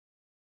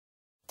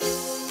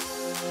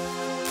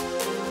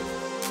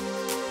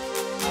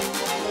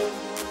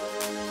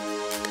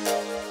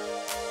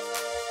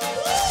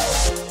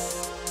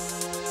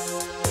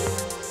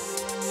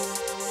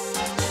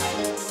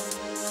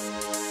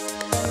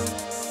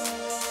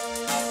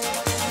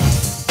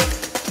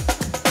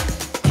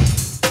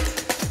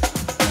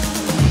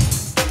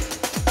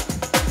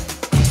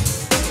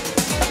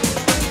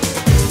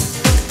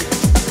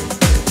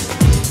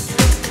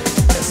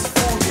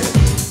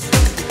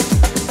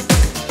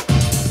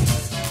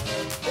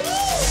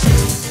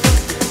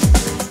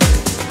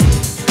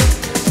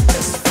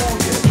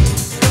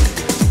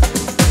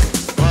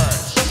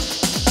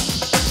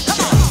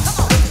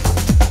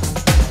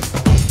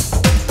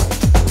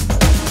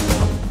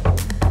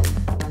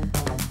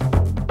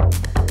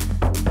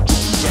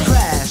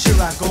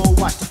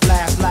Watch the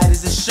flashlight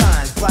as it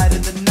shines bright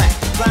in the night.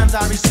 Rhymes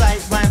I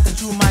recite, rhymes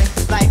that you might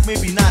like,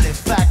 maybe not. In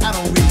fact, I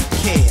don't really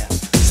care.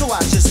 So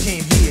I just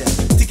came here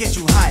to get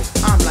you hype.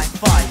 I'm like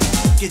fire.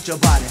 Get your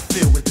body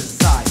filled with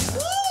desire.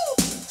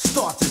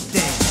 Start to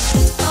dance.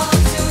 All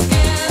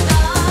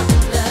together,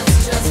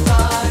 let's just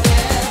party.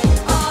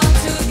 All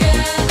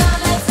together,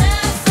 let's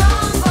have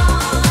some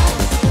fun.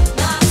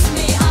 Knocks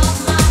me off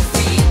my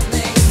feet,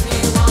 makes me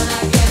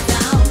wanna get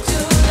down to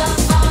the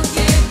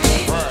funky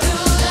beat, to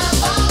the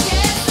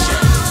funky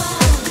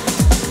sound.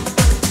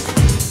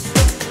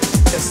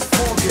 It's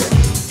funky.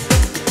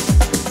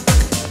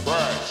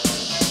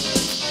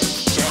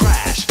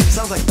 Crash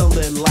sounds like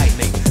thunder and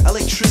lightning,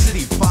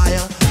 electricity,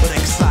 fire, but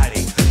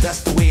exciting.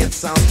 That's the way it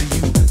sounds to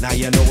you. Now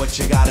you know what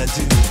you gotta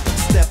do.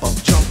 Step up,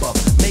 jump up,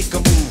 make a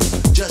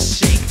move. Just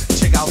shake,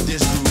 check out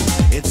this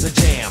groove. It's a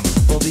jam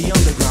for the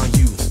underground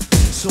youth.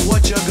 So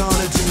what you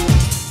gonna do?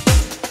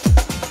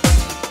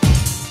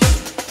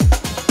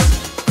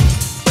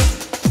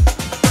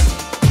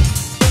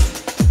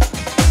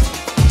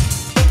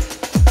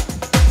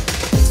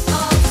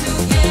 All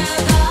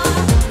together,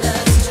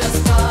 let's just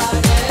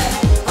party.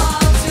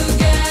 All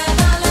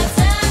together, let's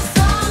have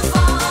some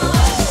fun.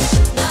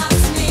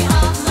 Knocks me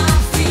off my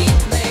feet,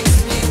 makes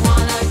me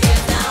wanna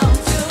get down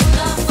to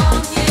the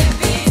funky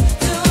beat,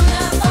 to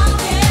the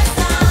funky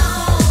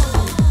sound.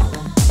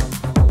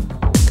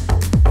 It's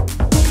funky.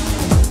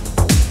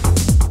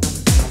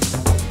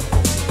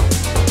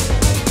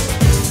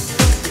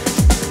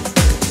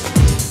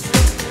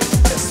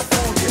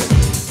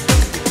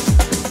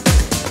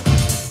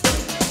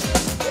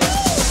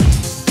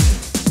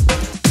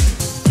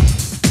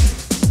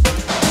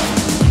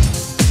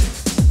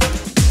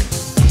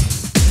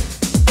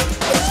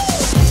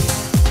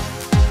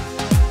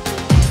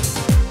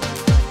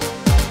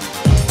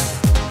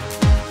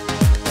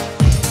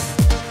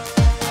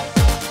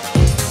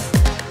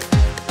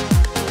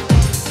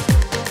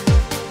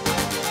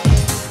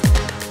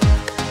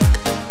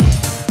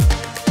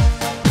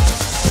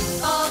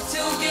 All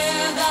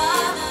together,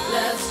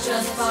 let's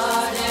just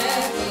party.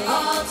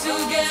 All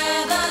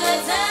together,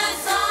 let's have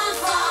some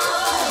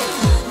fun.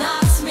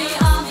 Knocks me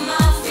off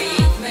my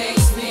feet,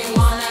 makes me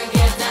wanna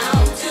get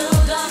down to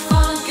the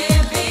funky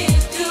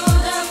beat, to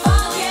the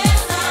funky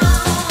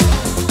sound.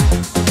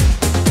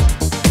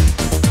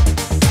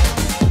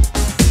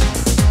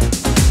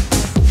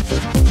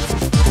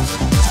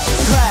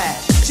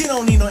 Clash, she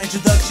don't need no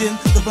introduction.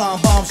 The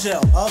blonde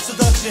bombshell of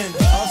seduction,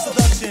 of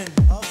seduction,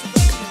 of seduction.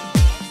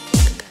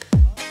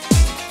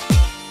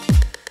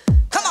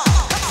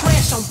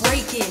 Crash, I'm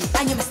breaking,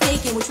 and you're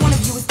mistaken. Which one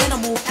of you is gonna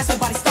move as my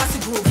body starts to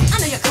groove? I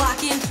know you're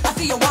clocking, I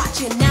feel you're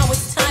watching. Now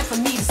it's time for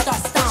me to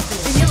start stomping.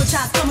 The yellow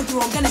child's coming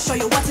through, I'm gonna show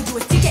you what to do.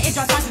 It's TKA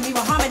drives by for me,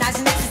 we're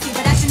harmonizing ecstasy.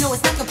 But as you know,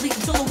 it's not complete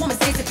until the woman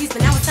stays at peace.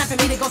 But now it's time for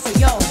me to go, so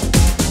yo.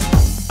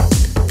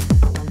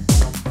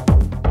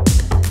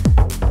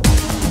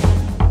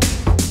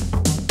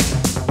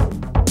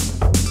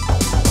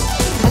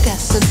 I got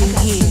something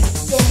here.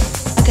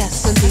 I got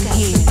something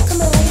here.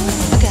 Come on.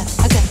 I got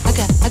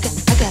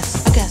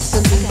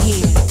something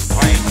here.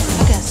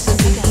 I got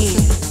something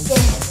here.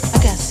 I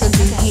got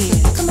something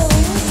here. Come on.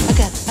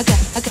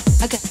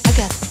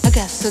 I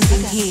got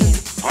something here.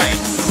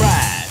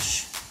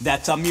 Crash,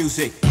 that's our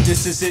music.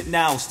 This is it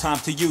now, it's time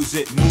to use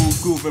it.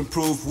 Move, groove,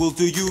 improve, will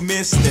do you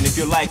miss? Then if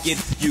you like it,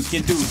 you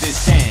can do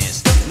this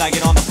dance. Now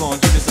get on the floor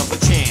and give yourself a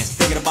chance.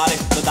 Thinking about it,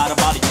 no doubt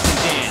about it, you can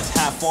dance.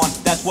 Have fun,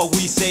 that's what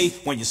we say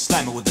when you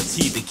slam it with the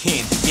T, the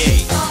candy,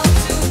 yeah. All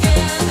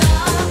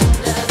together,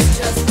 let's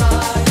just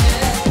party.